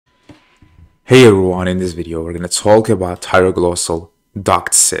Hey everyone, in this video we're going to talk about thyroglossal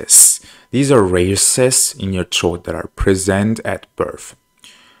duct cysts. These are rare cysts in your throat that are present at birth.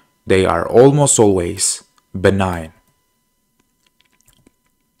 They are almost always benign.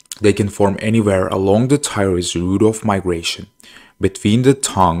 They can form anywhere along the thyroid's route of migration, between the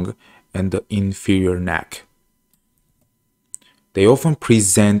tongue and the inferior neck. They often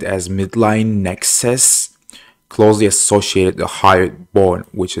present as midline neck cysts, closely associated with the hyoid bone,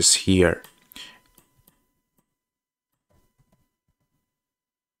 which is here.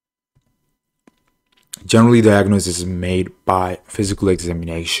 Generally, diagnosis is made by physical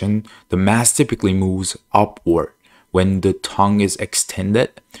examination. The mass typically moves upward when the tongue is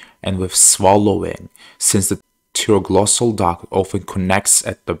extended and with swallowing, since the thyroglossal duct often connects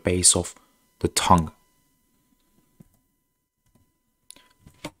at the base of the tongue.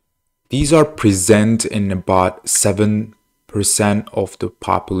 These are present in about 7% of the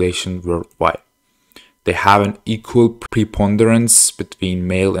population worldwide. They have an equal preponderance between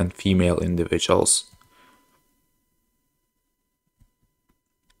male and female individuals.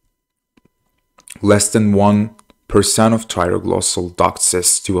 Less than 1% of thyroglossal duct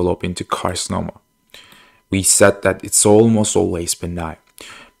cysts develop into carcinoma. We said that it's almost always benign.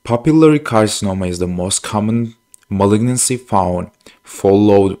 Papillary carcinoma is the most common malignancy found,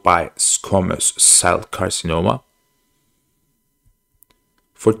 followed by squamous cell carcinoma.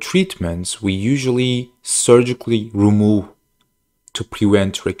 For treatments, we usually surgically remove to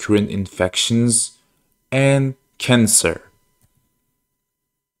prevent recurrent infections and cancer.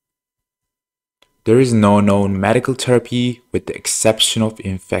 There is no known medical therapy with the exception of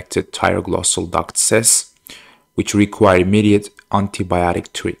infected thyroglossal duct cysts, which require immediate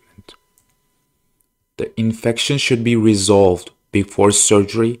antibiotic treatment. The infection should be resolved before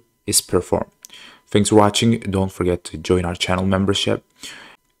surgery is performed. Thanks for watching. Don't forget to join our channel membership.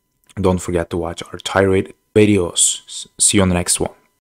 Don't forget to watch our thyroid videos. See you on the next one.